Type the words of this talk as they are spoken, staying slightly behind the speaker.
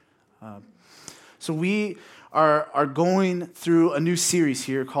So we are going through a new series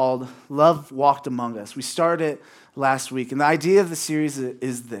here called Love Walked Among Us. We started last week, and the idea of the series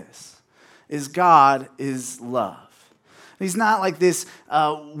is this, is God is love. He's not like this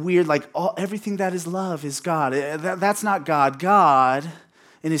weird, like everything that is love is God. That's not God. God,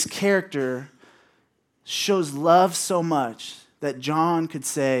 in his character, shows love so much that John could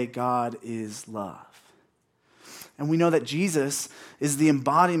say God is love. And we know that Jesus is the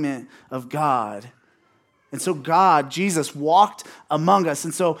embodiment of God. And so God, Jesus, walked among us.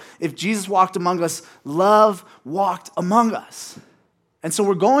 And so if Jesus walked among us, love walked among us. And so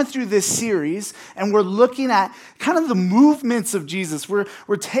we're going through this series, and we're looking at kind of the movements of Jesus. We're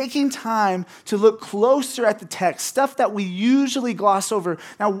taking time to look closer at the text, stuff that we usually gloss over.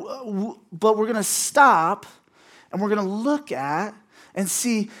 Now, but we're going to stop, and we're going to look at and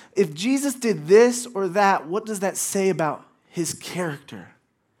see if Jesus did this or that, what does that say about his character?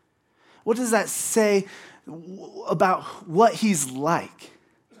 What does that say about what he's like?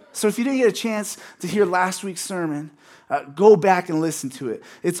 So if you didn't get a chance to hear last week's sermon, go back and listen to it.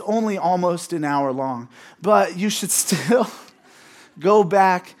 It's only almost an hour long, but you should still go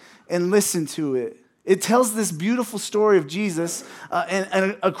back and listen to it. It tells this beautiful story of Jesus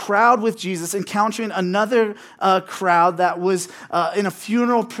and a crowd with Jesus encountering another crowd that was in a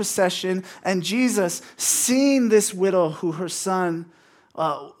funeral procession, and Jesus seeing this widow who her son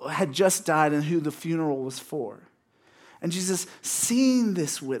had just died and who the funeral was for. And Jesus seeing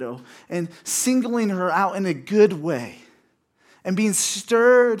this widow and singling her out in a good way and being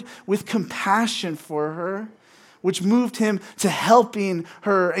stirred with compassion for her, which moved him to helping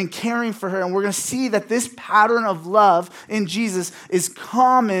her and caring for her. And we're going to see that this pattern of love in Jesus is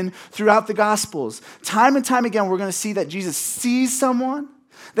common throughout the Gospels. Time and time again, we're going to see that Jesus sees someone,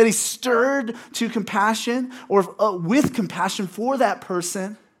 that he's stirred to compassion or with compassion for that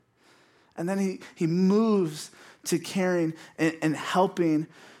person, and then he moves to caring and helping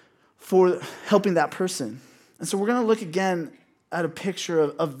that person. And so we're going to look again at a picture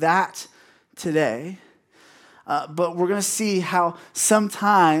of that today. But we're going to see how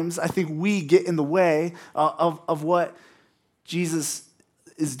sometimes I think we get in the way of what Jesus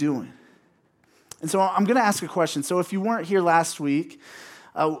is doing. And so I'm going to ask a question. So if you weren't here last week,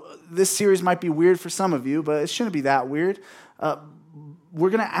 this series might be weird for some of you, but it shouldn't be that weird.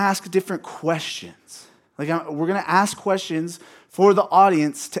 We're going to ask different questions. We're going to ask questions for the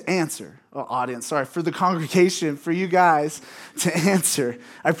audience to answer. For the congregation, for you guys to answer.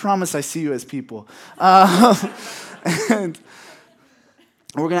 I promise I see you as people. And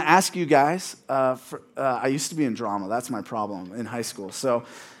we're going to ask you guys, I used to be in drama. That's my problem in high school.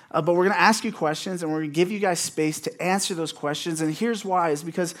 But we're going to ask you questions, and we're going to give you guys space to answer those questions. And here's why, is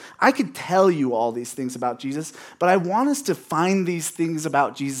because I could tell you all these things about Jesus, but I want us to find these things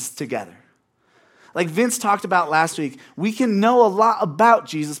about Jesus together. Like Vince talked about last week, we can know a lot about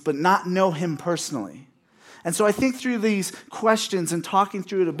Jesus, but not know him personally. And so I think through these questions and talking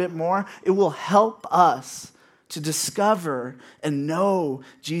through it a bit more, it will help us to discover and know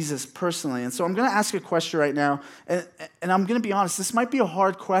Jesus personally. And so I'm going to ask a question right now, and I'm going to be honest, this might be a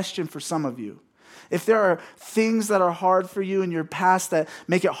hard question for some of you. If there are things that are hard for you in your past that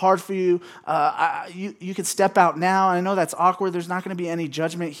make it hard for you, you can step out now. I know that's awkward. There's not going to be any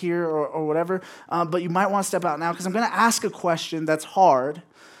judgment here or whatever, but you might want to step out now because I'm going to ask a question that's hard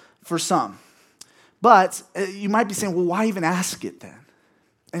for some. But you might be saying, well, why even ask it then?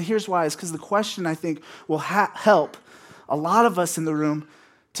 And here's why. It's because the question, I think, will help a lot of us in the room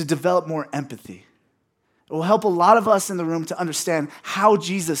to develop more empathy. It will help a lot of us in the room to understand how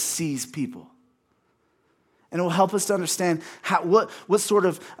Jesus sees people. And it will help us to understand what sort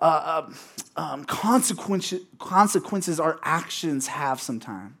of consequences our actions have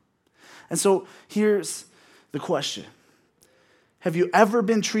sometime. And so here's the question. Have you ever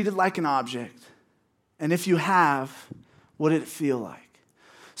been treated like an object? And if you have, what did it feel like?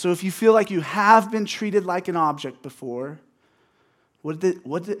 So if you feel like you have been treated like an object before, what did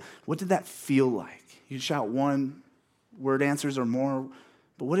that feel like? You shout one word answers or more,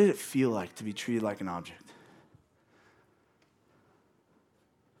 but what did it feel like to be treated like an object?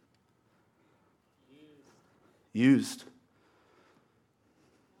 Used.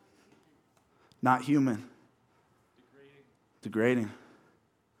 Not human. Degrading.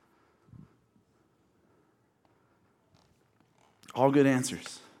 All good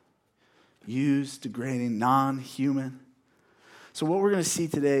answers. Used, degrading, non-human. So what we're going to see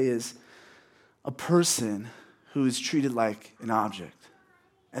today is a person who is treated like an object.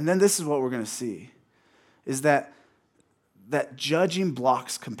 And then this is what we're going to see, is that judging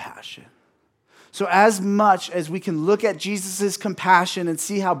blocks compassion. So as much as we can look at Jesus' compassion and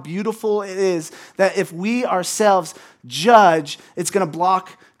see how beautiful it is, that if we ourselves judge, it's going to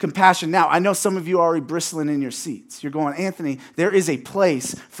block compassion. Now, I know some of you are already bristling in your seats. You're going, Anthony, there is a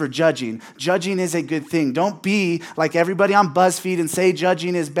place for judging. Judging is a good thing. Don't be like everybody on BuzzFeed and say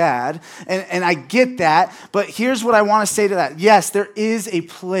judging is bad. And I get that, but here's what I want to say to that. Yes, there is a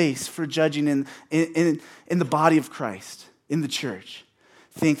place for judging in the body of Christ, in the church.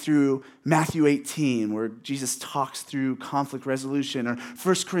 Think through Matthew 18, where Jesus talks through conflict resolution, or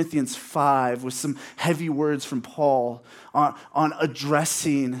 1 Corinthians 5 with some heavy words from Paul on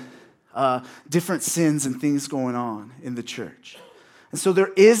addressing different sins and things going on in the church. And so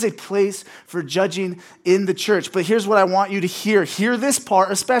there is a place for judging in the church. But here's what I want you to hear. Hear this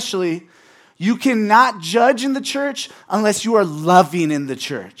part especially. You cannot judge in the church unless you are loving in the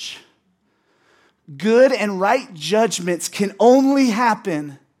church. Good and right judgments can only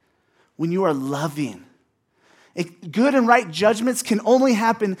happen when you are loving. Good and right judgments can only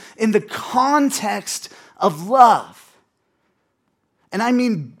happen in the context of love. And I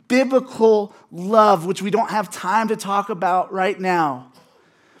mean biblical love, which we don't have time to talk about right now,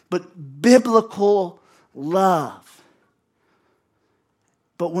 but biblical love.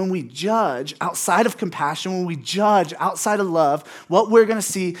 But when we judge outside of compassion, when we judge outside of love, what we're going to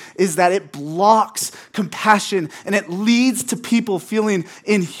see is that it blocks compassion and it leads to people feeling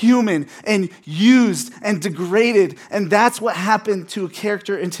inhuman and used and degraded. And that's what happened to a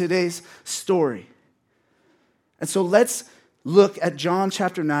character in today's story. And so let's look at John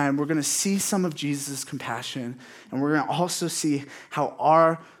chapter 9. We're going to see some of Jesus' compassion, and we're going to also see how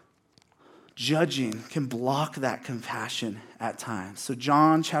our judging can block that compassion at times. So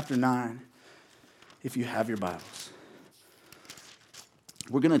John chapter 9, if you have your Bibles.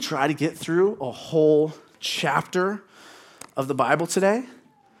 We're going to try to get through a whole chapter of the Bible today.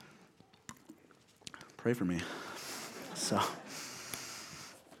 Pray for me. So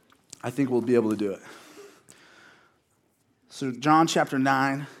I think we'll be able to do it. So John chapter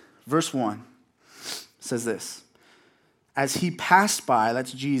 9, verse 1 says this. As he passed by,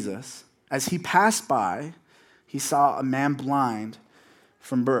 that's Jesus, as he passed by, he saw a man blind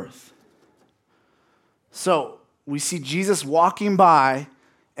from birth. So we see Jesus walking by,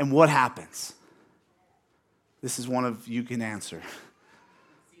 and what happens? This is one of you can answer.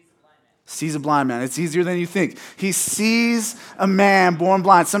 Sees a blind man. It's easier than you think. He sees a man born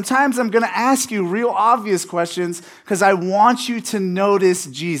blind. Sometimes I'm going to ask you real obvious questions because I want you to notice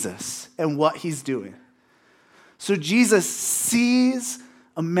Jesus and what he's doing. So Jesus sees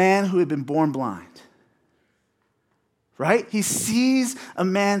a man who had been born blind. Right? He sees a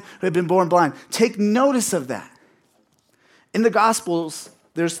man who had been born blind. Take notice of that. In the Gospels,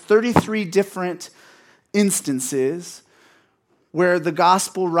 there's 33 different instances where the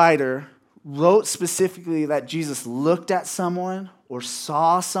gospel writer wrote specifically that Jesus looked at someone or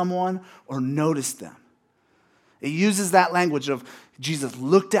saw someone or noticed them. It uses that language of Jesus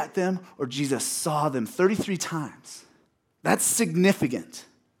looked at them or Jesus saw them 33 times. That's significant.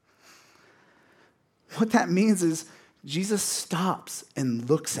 What that means is Jesus stops and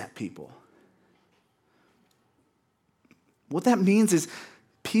looks at people. What that means is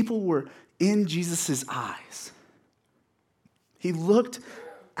people were in Jesus' eyes. He looked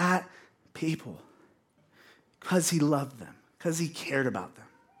at people because he loved them, because he cared about them.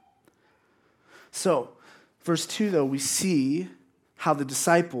 So, verse 2, though, we see how the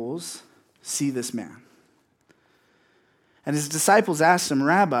disciples see this man. And his disciples asked him,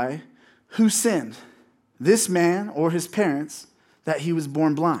 Rabbi, who sinned, this man or his parents, that he was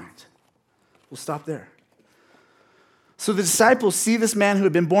born blind? We'll stop there. So the disciples see this man who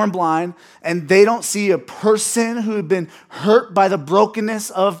had been born blind, and they don't see a person who had been hurt by the brokenness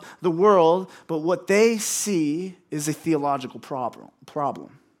of the world, but what they see is a theological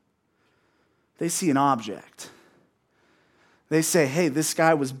problem. They see an object. They say, hey, this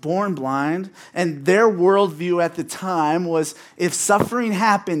guy was born blind, and their worldview at the time was if suffering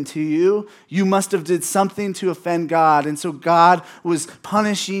happened to you, you must have did something to offend God, and so God was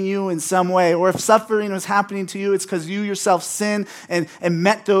punishing you in some way. Or if suffering was happening to you, it's because you yourself sinned and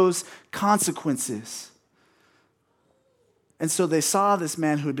met those consequences. And so they saw this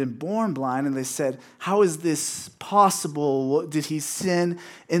man who had been born blind, and they said, how is this possible? Did he sin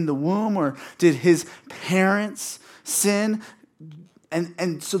in the womb, or did his parents sin?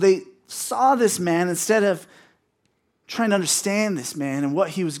 And so they saw this man, instead of trying to understand this man and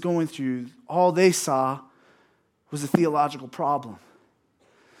what he was going through, all they saw was a theological problem.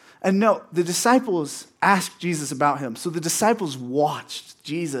 And no, the disciples asked Jesus about him. So the disciples watched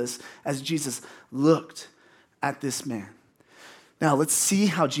Jesus as Jesus looked at this man. Now, let's see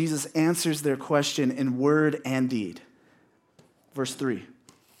how Jesus answers their question in word and deed. Verse 3.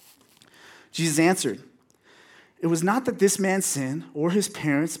 Jesus answered, "It was not that this man sinned or his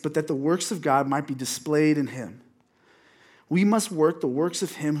parents, but that the works of God might be displayed in him. We must work the works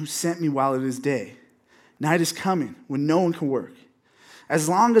of him who sent me while it is day. Night is coming when no one can work. As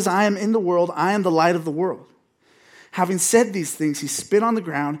long as I am in the world, I am the light of the world." Having said these things, he spit on the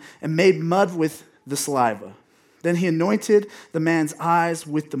ground and made mud with the saliva. Then he anointed the man's eyes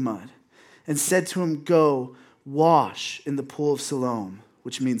with the mud and said to him, "Go, wash in the pool of Siloam,"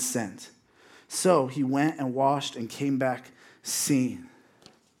 which means sent. So he went and washed and came back seeing.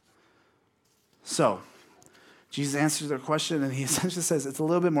 So, Jesus answers their question, and he essentially says, it's a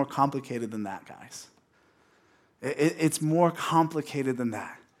little bit more complicated than that, guys. It's more complicated than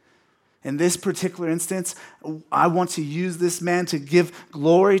that. In this particular instance, I want to use this man to give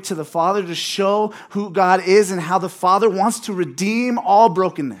glory to the Father, to show who God is and how the Father wants to redeem all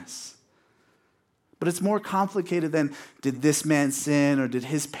brokenness. But it's more complicated than, did this man sin or did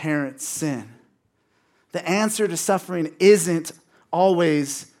his parents sin? The answer to suffering isn't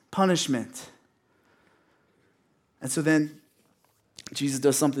always punishment. And so then Jesus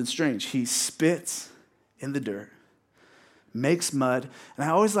does something strange. He spits in the dirt, makes mud, and I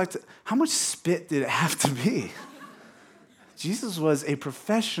always like to, how much spit did it have to be? Jesus was a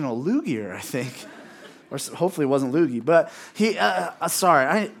professional loogier, I think. Or hopefully it wasn't loogie, but he,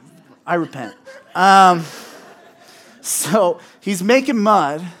 sorry, I repent. So he's making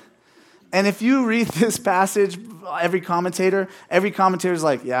mud, and if you read this passage, every commentator is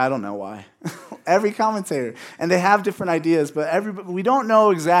like, yeah, I don't know why. Every commentator. And they have different ideas, but we don't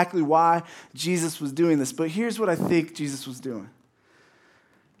know exactly why Jesus was doing this. But here's what I think Jesus was doing.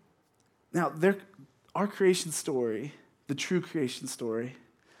 Now, our creation story, the true creation story,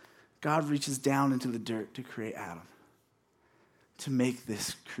 God reaches down into the dirt to create Adam, to make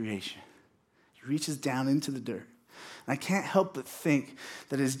this creation. He reaches down into the dirt. And I can't help but think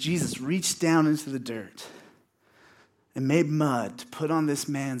that as Jesus reached down into the dirt and made mud to put on this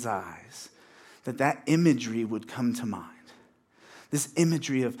man's eyes, that imagery would come to mind. This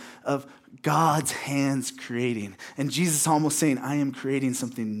imagery of God's hands creating. And Jesus almost saying, I am creating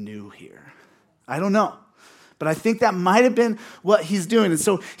something new here. I don't know. But I think that might have been what he's doing. And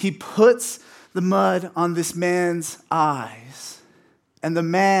so he puts the mud on this man's eyes. And the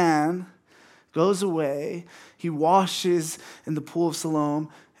man goes away. He washes in the pool of Siloam.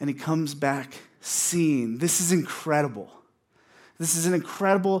 And he comes back seeing. This is incredible. This is an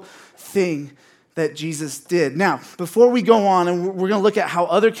incredible thing that Jesus did. Now, before we go on, and we're going to look at how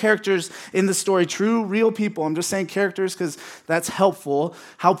other characters in the story, true, real people, I'm just saying characters because that's helpful,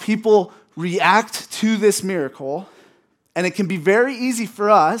 how people react to this miracle, and it can be very easy for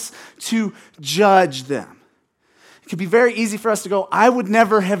us to judge them. It can be very easy for us to go, I would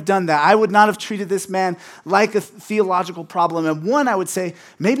never have done that. I would not have treated this man like a theological problem. And one, I would say,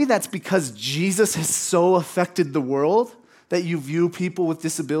 maybe that's because Jesus has so affected the world that you view people with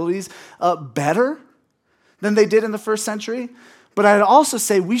disabilities better than they did in the first century. But I'd also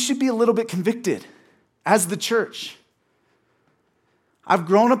say we should be a little bit convicted as the church. I've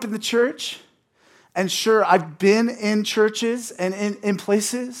grown up in the church, and sure, I've been in churches and in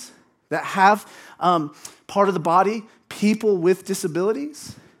places that have part of the body people with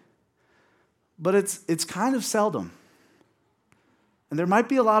disabilities, but it's kind of seldom. And there might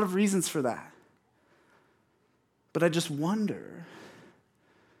be a lot of reasons for that. But I just wonder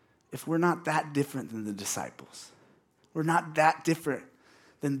if we're not that different than the disciples. We're not that different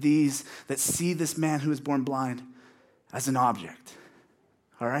than these that see this man who is born blind as an object.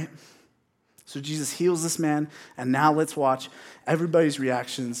 All right? So Jesus heals this man, and now let's watch everybody's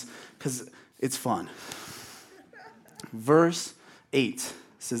reactions because it's fun. Verse 8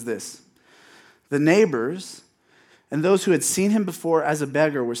 says this. The neighbors and those who had seen him before as a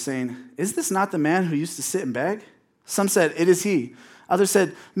beggar were saying, "Is this not the man who used to sit and beg?" Some said, "It is he." Others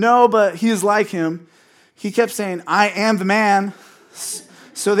said, "No, but he is like him." He kept saying, "I am the man."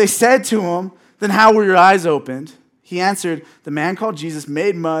 So they said to him, "Then how were your eyes opened?" He answered, "The man called Jesus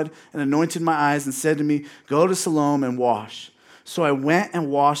made mud and anointed my eyes and said to me, 'Go to Siloam and wash.' So I went and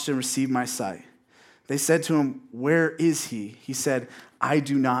washed and received my sight." They said to him, "Where is he?" He said, "I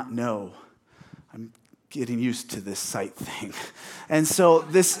do not know." I'm getting used to this sight thing. And so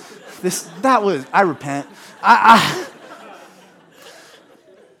I repent.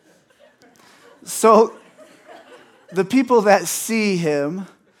 So the people that see him,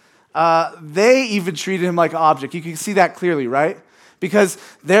 they even treated him like an object. You can see that clearly, right? Because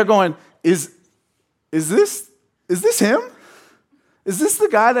they're going, is this him? Is this the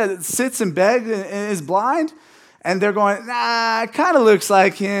guy that sits and begs and is blind? And they're going, nah, it kind of looks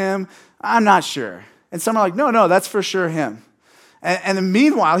like him. I'm not sure. And some are like, no, that's for sure him. And then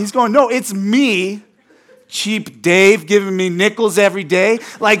meanwhile, he's going, no, it's me, cheap Dave, giving me nickels every day.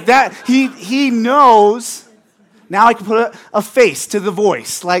 Like that, he knows. Now I can put a face to the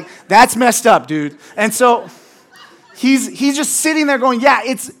voice. Like, that's messed up, dude. And so he's just sitting there going, yeah,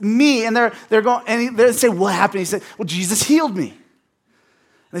 it's me. And they're going, and they say, what happened? He said, well, Jesus healed me.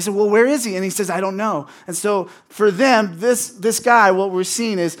 And they said, well, where is he? And he says, I don't know. And so for them, this guy, what we're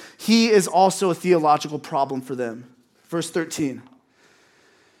seeing is he is also a theological problem for them. Verse 13.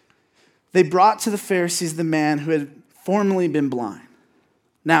 They brought to the Pharisees the man who had formerly been blind.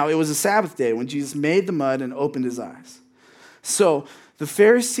 Now, it was a Sabbath day when Jesus made the mud and opened his eyes. So the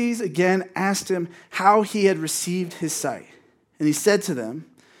Pharisees again asked him how he had received his sight. And he said to them,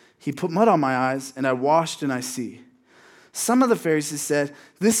 he put mud on my eyes, and I washed and I see. Some of the Pharisees said,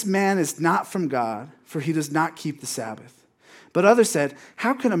 this man is not from God, for he does not keep the Sabbath. But others said,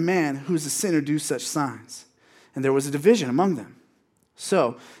 how can a man who is a sinner do such signs? And there was a division among them.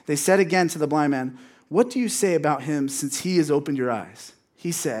 So they said again to the blind man, what do you say about him since he has opened your eyes?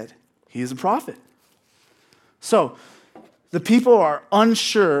 He said, he is a prophet. So the people are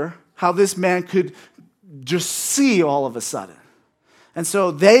unsure how this man could just see all of a sudden. And so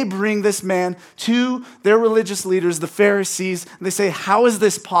they bring this man to their religious leaders, the Pharisees, and they say, how is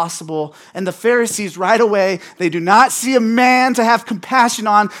this possible? And the Pharisees right away, they do not see a man to have compassion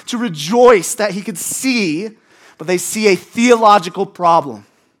on, to rejoice that he could see, but they see a theological problem.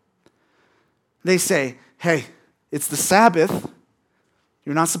 They say, hey, it's the Sabbath.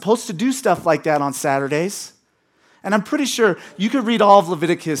 You're not supposed to do stuff like that on Saturdays. And I'm pretty sure you could read all of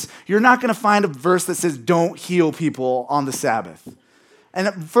Leviticus. You're not going to find a verse that says don't heal people on the Sabbath.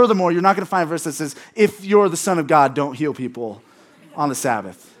 And furthermore, you're not going to find a verse that says if you're the Son of God, don't heal people on the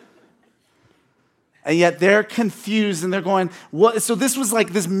Sabbath. And yet they're confused and they're going, what? So this was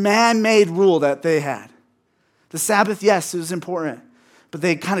like this man-made rule that they had. The Sabbath, yes, it was important, but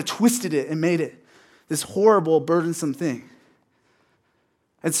they kind of twisted it and made it this horrible, burdensome thing.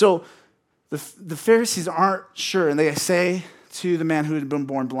 And so the Pharisees aren't sure, and they say to the man who had been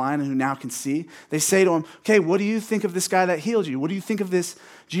born blind and who now can see, they say to him, okay, what do you think of this guy that healed you? What do you think of this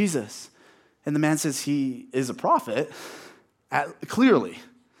Jesus? And the man says he is a prophet, clearly.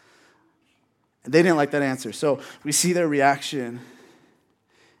 And they didn't like that answer. So we see their reaction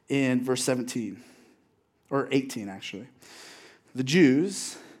in verse 17, or 18 actually. The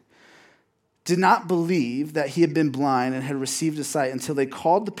Jews did not believe that he had been blind and had received his sight until they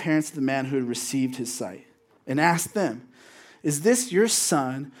called the parents of the man who had received his sight and asked them, is this your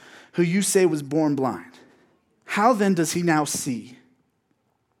son who you say was born blind? How then does he now see?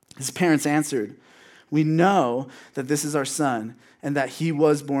 His parents answered, we know that this is our son and that he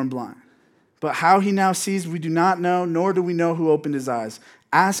was born blind. But how he now sees we do not know, nor do we know who opened his eyes.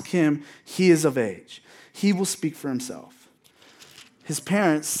 Ask him, he is of age. He will speak for himself. His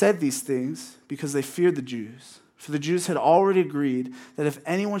parents said these things because they feared the Jews. For the Jews had already agreed that if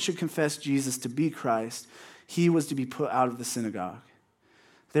anyone should confess Jesus to be Christ, he was to be put out of the synagogue.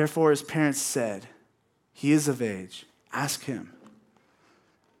 Therefore his parents said, he is of age. Ask him.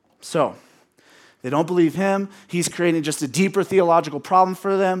 So, they don't believe him. He's creating just a deeper theological problem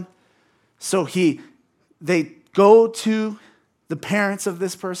for them. So they go to the parents of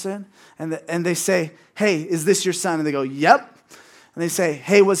this person and they say, hey, is this your son? And they go, yep. And they say,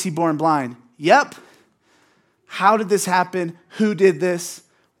 hey, was he born blind? Yep. How did this happen? Who did this?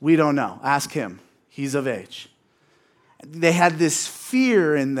 We don't know. Ask him. He's of age. They had this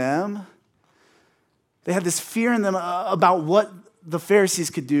fear in them. They had this fear in them about what the Pharisees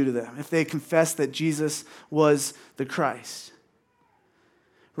could do to them if they confessed that Jesus was the Christ.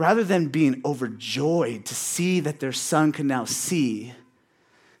 Rather than being overjoyed to see that their son could now see,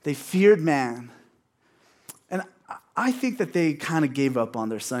 they feared man. And I think that they kind of gave up on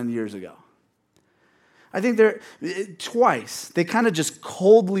their son years ago. I think twice, they kind of just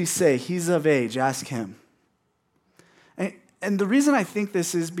coldly say, he's of age, ask him. And the reason I think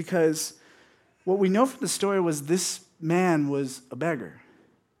this is because what we know from the story was this man was a beggar.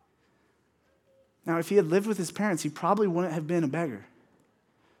 Now, if he had lived with his parents, he probably wouldn't have been a beggar.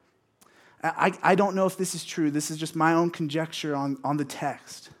 I don't know if this is true. This is just my own conjecture on the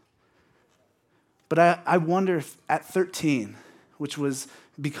text. But I wonder if at 13, which was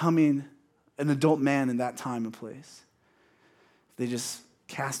becoming an adult man in that time and place, they just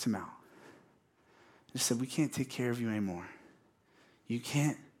cast him out. They said, we can't take care of you anymore. You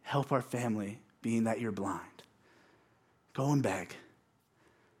can't help our family being that you're blind. Go and beg.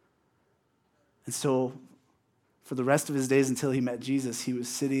 And so for the rest of his days until he met Jesus, he was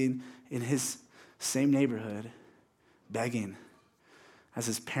sitting in his same neighborhood, begging as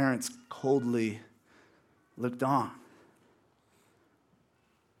his parents coldly looked on.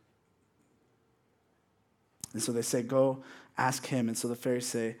 And so they say, go ask him. And so the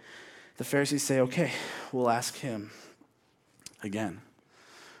Pharisees say, okay, we'll ask him again.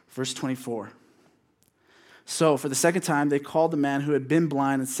 Verse 24. So for the second time, they called the man who had been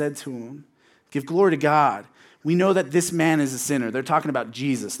blind and said to him, give glory to God. We know that this man is a sinner. They're talking about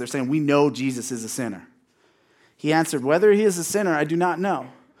Jesus. They're saying, we know Jesus is a sinner. He answered, whether he is a sinner, I do not know.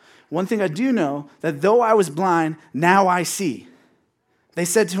 One thing I do know, that though I was blind, now I see. They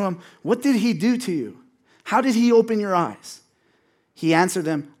said to him, what did he do to you? How did he open your eyes? He answered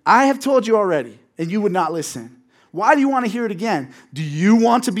them, I have told you already, and you would not listen. Why do you want to hear it again? Do you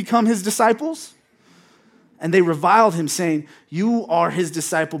want to become his disciples? And they reviled him, saying, you are his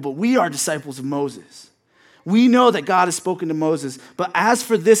disciple, but we are disciples of Moses. We know that God has spoken to Moses, but as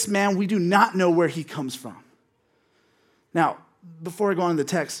for this man, we do not know where he comes from. Now, before I go on to the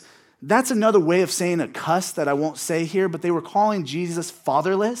text, that's another way of saying a cuss that I won't say here, but they were calling Jesus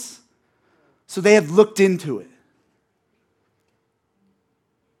fatherless, so they had looked into it.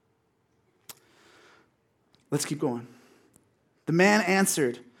 Let's keep going. The man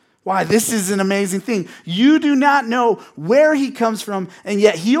answered, why, this is an amazing thing. You do not know where he comes from, and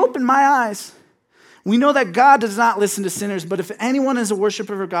yet he opened my eyes. We know that God does not listen to sinners, but if anyone is a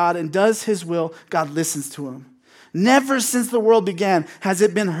worshiper of God and does his will, God listens to him. Never since the world began has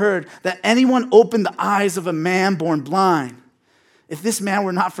it been heard that anyone opened the eyes of a man born blind. If this man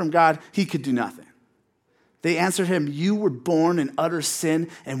were not from God, he could do nothing. They answered him, you were born in utter sin,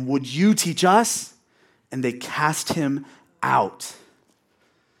 and would you teach us? And they cast him out.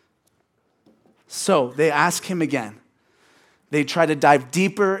 So they ask him again. They try to dive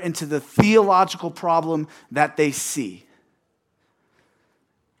deeper into the theological problem that they see.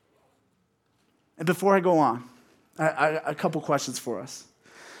 And before I go on, a couple questions for us.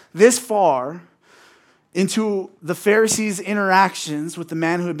 This far into the Pharisees' interactions with the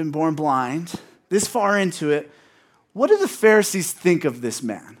man who had been born blind, this far into it, what do the Pharisees think of this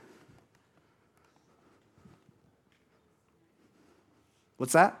man?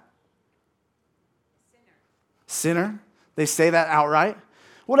 What's that? Sinner. They say that outright.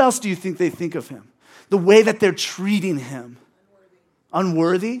 What else do you think they think of him? The way that they're treating him.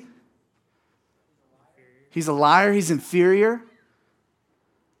 Unworthy. He's a liar. He's inferior.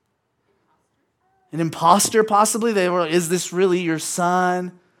 An imposter, possibly. They were, is this really your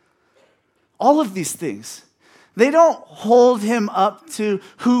son? All of these things. They don't hold him up to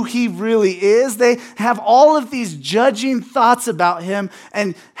who he really is. They have all of these judging thoughts about him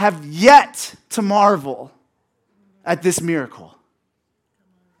and have yet to marvel at this miracle.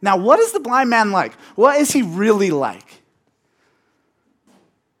 Now, what is the blind man like? What is he really like?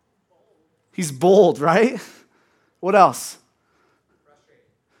 He's bold, right? What else?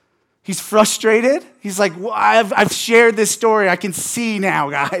 He's frustrated. He's like, well, I've shared this story. I can see now,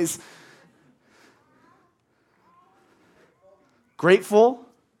 guys. Grateful.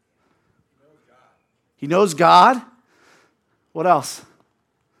 He knows God. What else?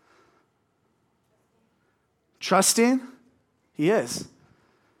 Trusting. He is.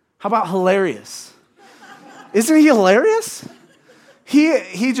 How about hilarious? Isn't he hilarious?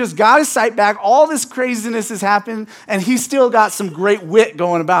 He just got his sight back. All this craziness has happened, and he's still got some great wit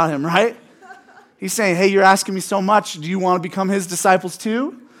going about him, right? He's saying, hey, you're asking me so much. Do you want to become his disciples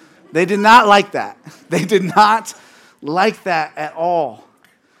too? They did not like that. They did not like that at all.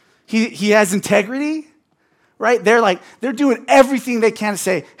 He has integrity, right? They're doing everything they can to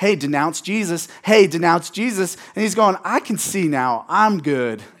say, hey, denounce Jesus. Hey, denounce Jesus. And he's going, I can see now. I'm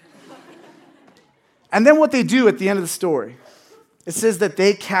good. And then what they do at the end of the story, it says that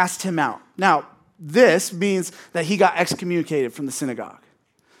they cast him out. Now, this means that he got excommunicated from the synagogue.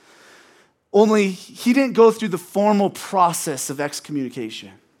 Only he didn't go through the formal process of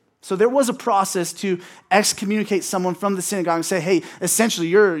excommunication. So there was a process to excommunicate someone from the synagogue and say, hey, essentially,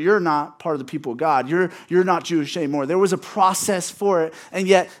 you're not part of the people of God. You're not Jewish anymore. There was a process for it. And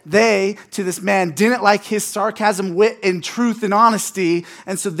yet they, to this man, didn't like his sarcasm, wit, and truth and honesty.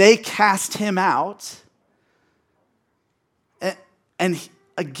 And so they cast him out. And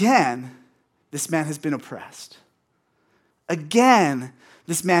again, this man has been oppressed. Again,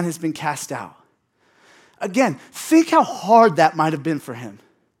 this man has been cast out. Again, think how hard that might have been for him.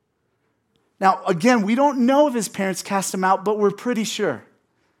 Now, again, we don't know if his parents cast him out, but we're pretty sure.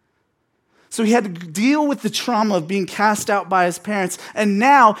 So he had to deal with the trauma of being cast out by his parents, and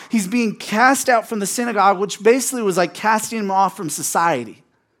now he's being cast out from the synagogue, which basically was like casting him off from society.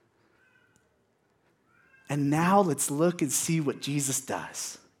 And now let's look and see what Jesus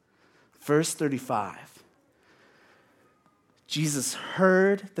does. Verse 35. Jesus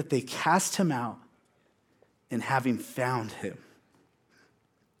heard that they cast him out, and having found him.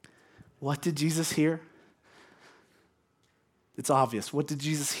 What did Jesus hear? It's obvious. What did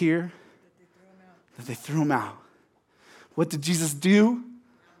Jesus hear? That they threw him out. What did Jesus do?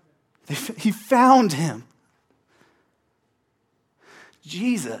 He found him.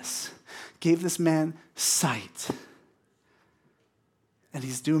 Jesus gave this man sight. And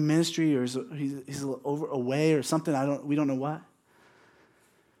he's doing ministry, or he's away or something. We don't know what.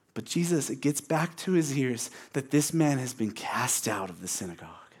 But Jesus, it gets back to his ears that this man has been cast out of the synagogue.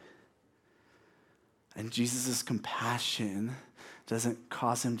 And Jesus' compassion doesn't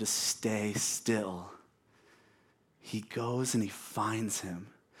cause him to stay still. He goes and he finds him.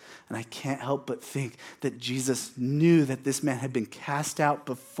 And I can't help but think that Jesus knew that this man had been cast out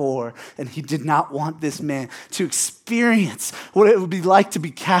before, and he did not want this man to experience what it would be like to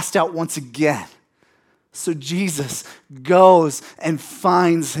be cast out once again. So Jesus goes and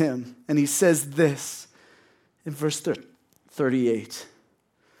finds him, and he says this in verse 38,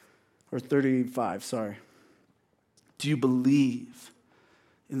 or 35, sorry. Do you believe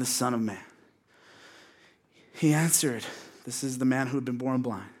in the Son of Man? He answered, this is the man who had been born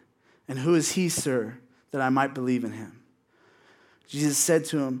blind. And who is he, sir, that I might believe in him? Jesus said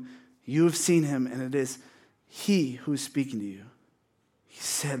to him, you have seen him, and it is he who is speaking to you. He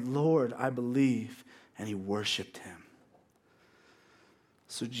said, Lord, I believe, and he worshiped him.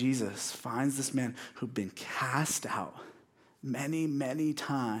 So Jesus finds this man who'd been cast out many, many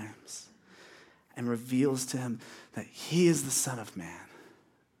times and reveals to him that he is the Son of Man,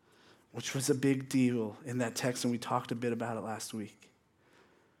 which was a big deal in that text, and we talked a bit about it last week.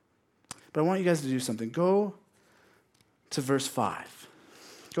 But I want you guys to do something. Go to verse 5.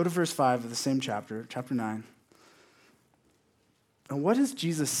 Go to verse 5 of the same chapter, chapter 9. And what does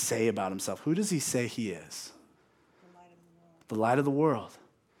Jesus say about himself? Who does he say he is? The light of the world.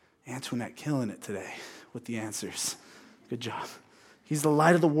 Antoinette killing it today with the answers. Good job. He's the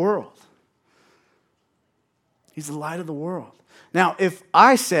light of the world. He's the light of the world. Now, if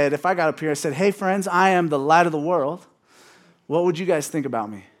I got up here and said, hey, friends, I am the light of the world, what would you guys think about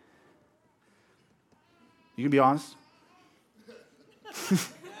me? You can be honest.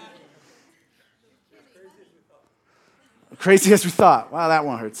 Crazy as we thought. Wow, that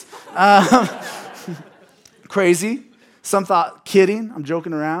one hurts. Crazy. Some thought kidding. I'm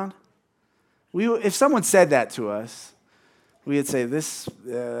joking around. If someone said that to us, we would say, this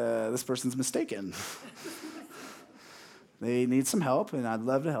person's mistaken. They need some help, and I'd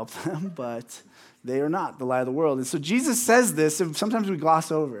love to help them, but they are not the light of the world. And so Jesus says this, and sometimes we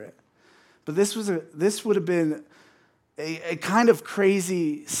gloss over it. But this would have been a kind of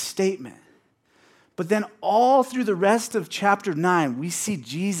crazy statement. But then all through the rest of chapter 9, we see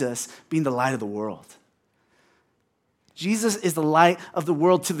Jesus being the light of the world. Jesus is the light of the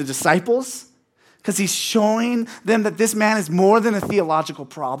world to the disciples because he's showing them that this man is more than a theological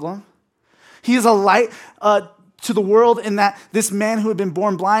problem. He is a light to the world in that this man who had been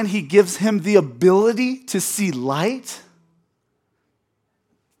born blind, he gives him the ability to see light.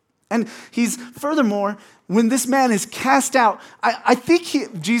 And furthermore, when this man is cast out, I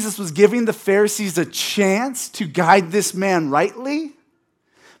think Jesus was giving the Pharisees a chance to guide this man rightly.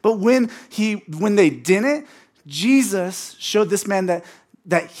 But when they didn't, Jesus showed this man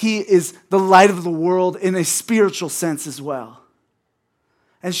that he is the light of the world in a spiritual sense as well.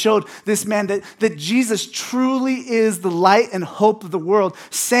 And showed this man that Jesus truly is the light and hope of the world,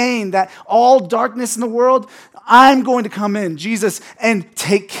 saying that all darkness in the world, I'm going to come in, Jesus, and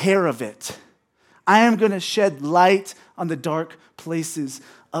take care of it. I am going to shed light on the dark places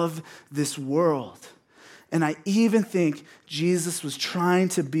of this world. And I even think Jesus was trying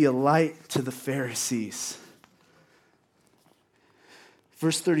to be a light to the Pharisees.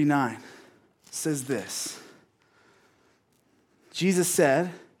 Verse 39 says this. Jesus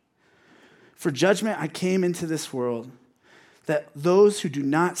said, for judgment I came into this world, that those who do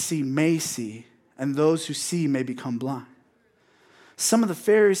not see may see, and those who see may become blind. Some of the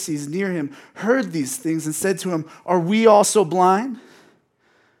Pharisees near him heard these things and said to him, are we also blind?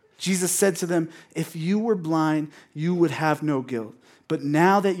 Jesus said to them, if you were blind, you would have no guilt. But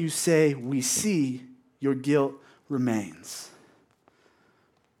now that you say, we see, your guilt remains.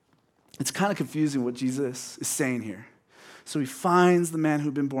 It's kind of confusing what Jesus is saying here. So he finds the man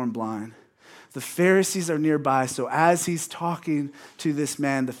who'd been born blind. The Pharisees are nearby, so as he's talking to this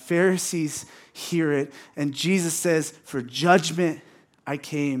man, the Pharisees hear it, and Jesus says, for judgment I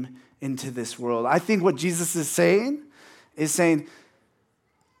came into this world. I think what Jesus is saying,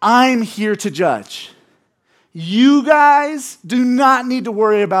 I'm here to judge. You guys do not need to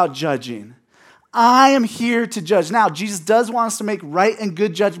worry about judging. I am here to judge. Now, Jesus does want us to make right and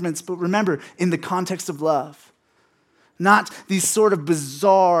good judgments, but remember, in the context of love, not these sort of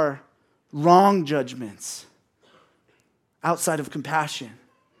bizarre, wrong judgments outside of compassion.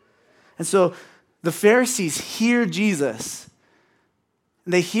 And so the Pharisees hear Jesus,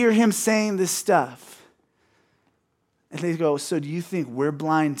 and they hear him saying this stuff. And they go, so do you think we're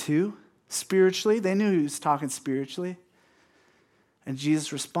blind too, spiritually? They knew he was talking spiritually. And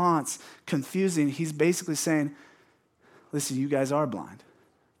Jesus' response, confusing, he's basically saying, listen, you guys are blind,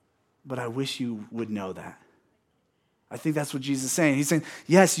 but I wish you would know that. I think that's what Jesus is saying. He's saying,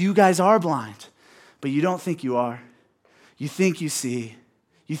 yes, you guys are blind, but you don't think you are. You think you see.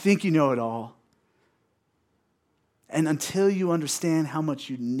 You think you know it all. And until you understand how much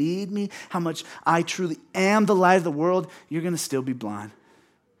you need me, how much I truly am the light of the world, you're going to still be blind,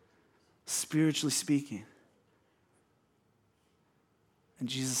 spiritually speaking. And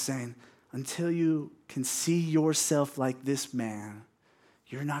Jesus is saying, until you can see yourself like this man,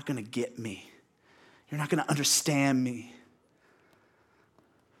 you're not going to get me. You're not going to understand me.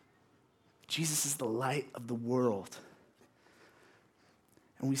 Jesus is the light of the world.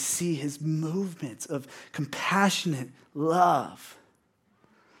 And we see his movements of compassionate love.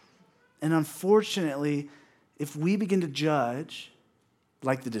 And unfortunately, if we begin to judge,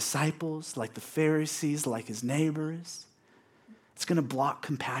 like the disciples, like the Pharisees, like his neighbors, it's going to block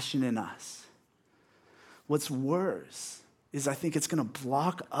compassion in us. What's worse is I think it's going to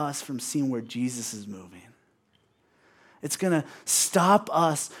block us from seeing where Jesus is moving. It's going to stop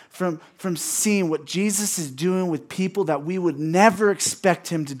us from seeing what Jesus is doing with people that we would never expect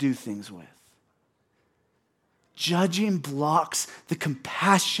him to do things with. Judging blocks the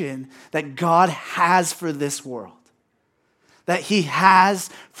compassion that God has for this world, that he has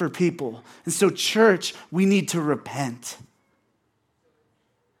for people. And so, church, we need to repent.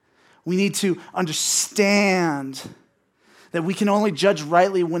 We need to understand that we can only judge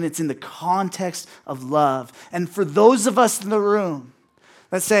rightly when it's in the context of love. And for those of us in the room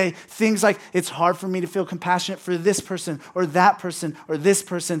that say things like, it's hard for me to feel compassionate for this person or that person or this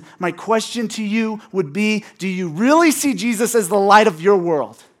person, my question to you would be, do you really see Jesus as the light of your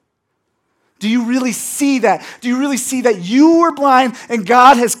world? Do you really see that? Do you really see that you were blind and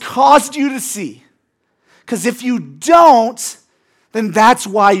God has caused you to see? Because if you don't, then that's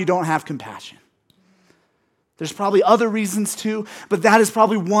why you don't have compassion. There's probably other reasons too, but that is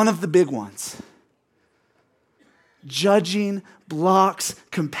probably one of the big ones. Judging blocks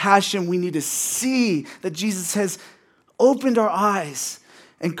compassion. We need to see that Jesus has opened our eyes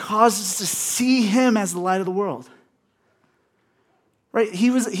and caused us to see him as the light of the world. Right?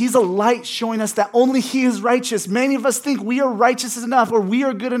 He's a light showing us that only he is righteous. Many of us think we are righteous enough or we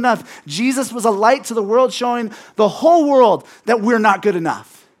are good enough. Jesus was a light to the world, showing the whole world that we're not good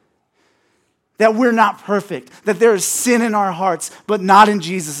enough, that we're not perfect, that there is sin in our hearts, but not in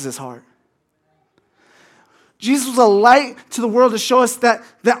Jesus' heart. Jesus was a light to the world to show us that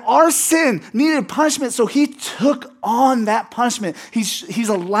our sin needed punishment, so he took on that punishment. He's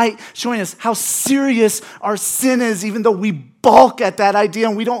a light showing us how serious our sin is, even though we balk at that idea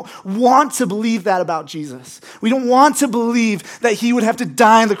and we don't want to believe that about Jesus. We don't want to believe that he would have to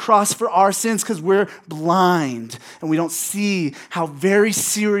die on the cross for our sins because we're blind and we don't see how very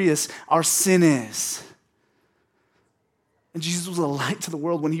serious our sin is. And Jesus was a light to the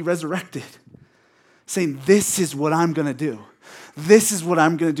world when he resurrected, saying, this is what I'm going to do. This is what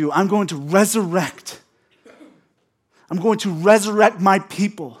I'm going to do. I'm going to resurrect. I'm going to resurrect my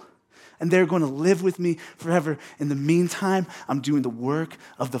people, and they're going to live with me forever. In the meantime, I'm doing the work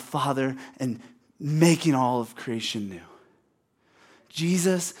of the Father and making all of creation new.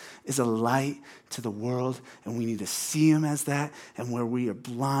 Jesus is a light to the world, and we need to see him as that. And where we are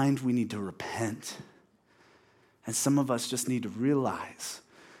blind, we need to repent. And some of us just need to realize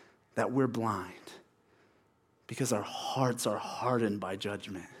that we're blind, because our hearts are hardened by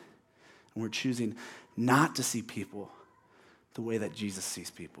judgment. And we're choosing not to see people the way that Jesus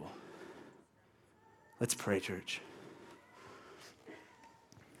sees people. Let's pray, church.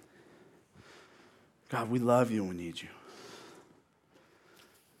 God, we love you and we need you.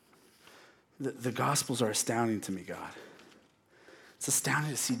 The Gospels are astounding to me, God. It's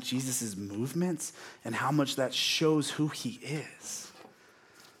astounding to see Jesus' movements and how much that shows who he is.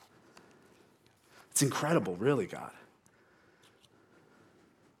 It's incredible, really, God.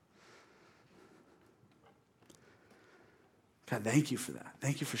 God, thank you for that.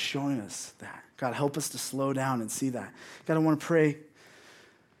 Thank you for showing us that. God, help us to slow down and see that. God, I want to pray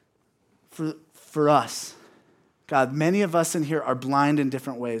for us. God, many of us in here are blind in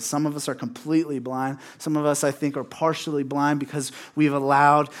different ways. Some of us are completely blind. Some of us, I think, are partially blind because we've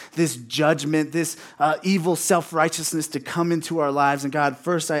allowed this judgment, this evil self-righteousness to come into our lives. And God,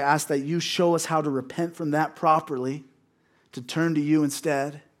 first I ask that you show us how to repent from that properly, to turn to you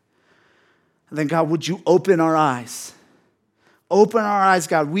instead. And then, God, would you open our eyes? Open our eyes,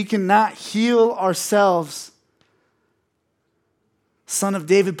 God. We cannot heal ourselves. Son of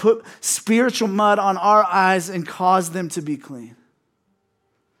David, put spiritual mud on our eyes and cause them to be clean.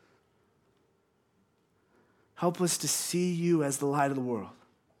 Help us to see you as the light of the world.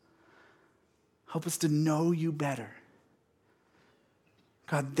 Help us to know you better.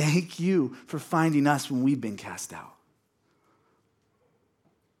 God, thank you for finding us when we've been cast out.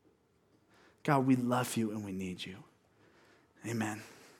 God, we love you and we need you. Amen.